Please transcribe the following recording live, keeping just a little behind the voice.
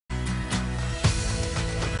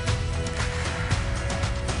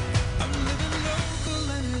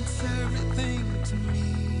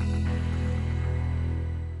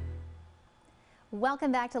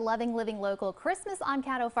Welcome back to Loving Living Local. Christmas on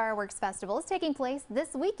Caddo Fireworks Festival is taking place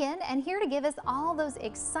this weekend, and here to give us all those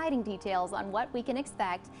exciting details on what we can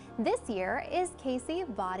expect this year is Casey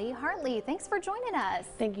Body Hartley. Thanks for joining us.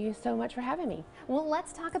 Thank you so much for having me. Well,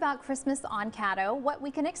 let's talk about Christmas on Caddo, what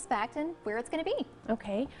we can expect and where it's going to be.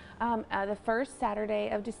 Okay, the first Saturday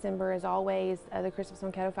of December is always the Christmas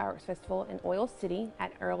on Caddo Fireworks Festival in Oil City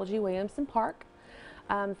at Earl G. Williamson Park.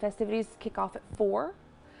 Festivities kick off at 4.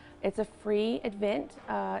 It's a free event.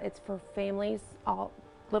 It's for families, all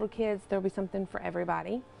little kids. There'll be something for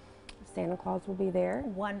everybody. Santa Claus will be there.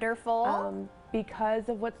 Wonderful. Because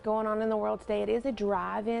of what's going on in the world today, it is a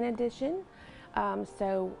drive-in edition.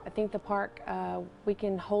 So I think the park, we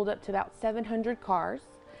can hold up to about 700 cars,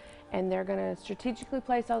 and they're going to strategically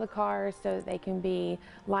place all the cars so that they can be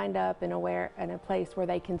lined up in a place where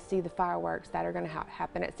they can see the fireworks that are going to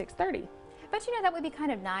happen at 6:30. But you know, that would be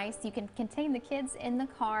kind of nice. You can contain the kids in the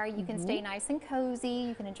car. You can stay nice and cozy.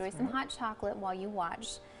 You can enjoy some hot chocolate while you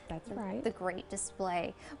watch the great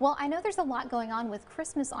display. Well, I know there's a lot going on with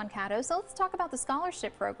Christmas on Caddo, so let's talk about the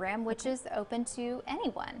scholarship program, which is open to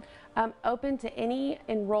anyone. Open to any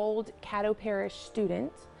enrolled Caddo Parish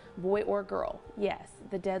student, boy or girl. Yes,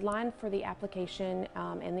 the deadline for the application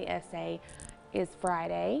and the essay is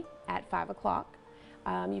Friday at 5 o'clock.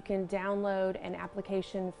 You can download an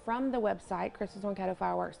application from the website,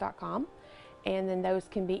 christmasoncaddofireworks.com, and then those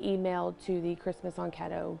can be emailed to the Christmas on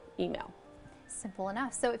Caddo email. Simple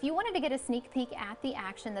enough. So if you wanted to get a sneak peek at the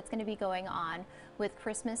action that's going to be going on with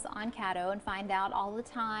Christmas on Caddo and find out all the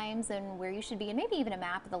times and where you should be, and maybe even a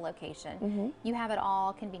map of the location, you have it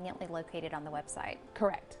all conveniently located on the website.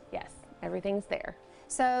 Correct. Yes, everything's there.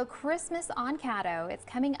 So Christmas on Caddo, it's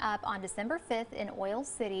coming up on December 5th in Oil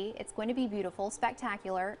City. It's going to be beautiful,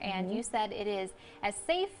 spectacular, and you said it is as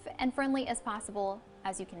safe and friendly as possible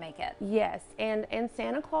as you can make it. Yes, and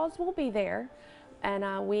Santa Claus will be there,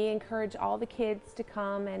 and we encourage all the kids to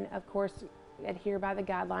come and, of course, adhere by the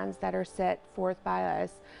guidelines that are set forth by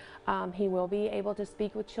us. He will be able to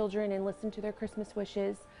speak with children and listen to their Christmas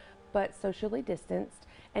wishes, but socially distanced.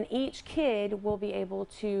 And each kid will be able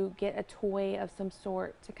to get a toy of some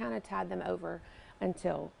sort to kind of tide them over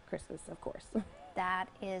until Christmas, of course. That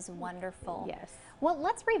is wonderful. Yes. Well,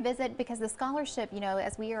 let's revisit, because the scholarship, you know,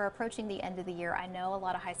 as we are approaching the end of the year, I know a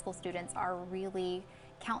lot of high school students are really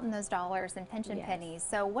counting those dollars and pinching pennies.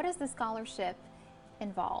 So what does the scholarship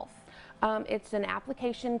involve? It's an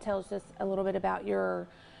application, tells us a little bit about your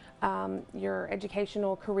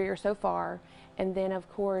educational career so far, and then of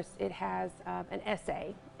course it has an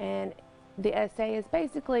essay, and the essay is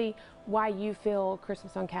basically why you feel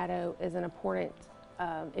Christmas on Caddo is an important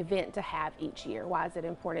event to have each year. Why is it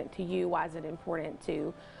important to you? Why is it important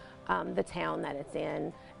to the town that it's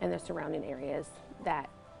in and the surrounding areas that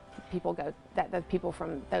the people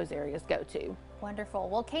from those areas go to. Wonderful.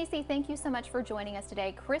 Well, Casey, thank you so much for joining us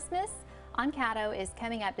today. Christmas on Caddo is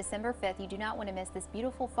coming up December 5th. You do not want to miss this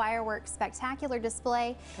beautiful fireworks spectacular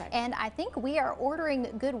display. Correct. And I think we are ordering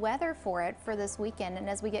good weather for it for this weekend, and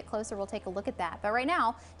as we get closer we'll take a look at that. But right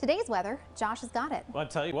now, today's weather, Josh has got it. Well, I'll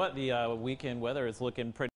tell you what, the weekend weather is looking pretty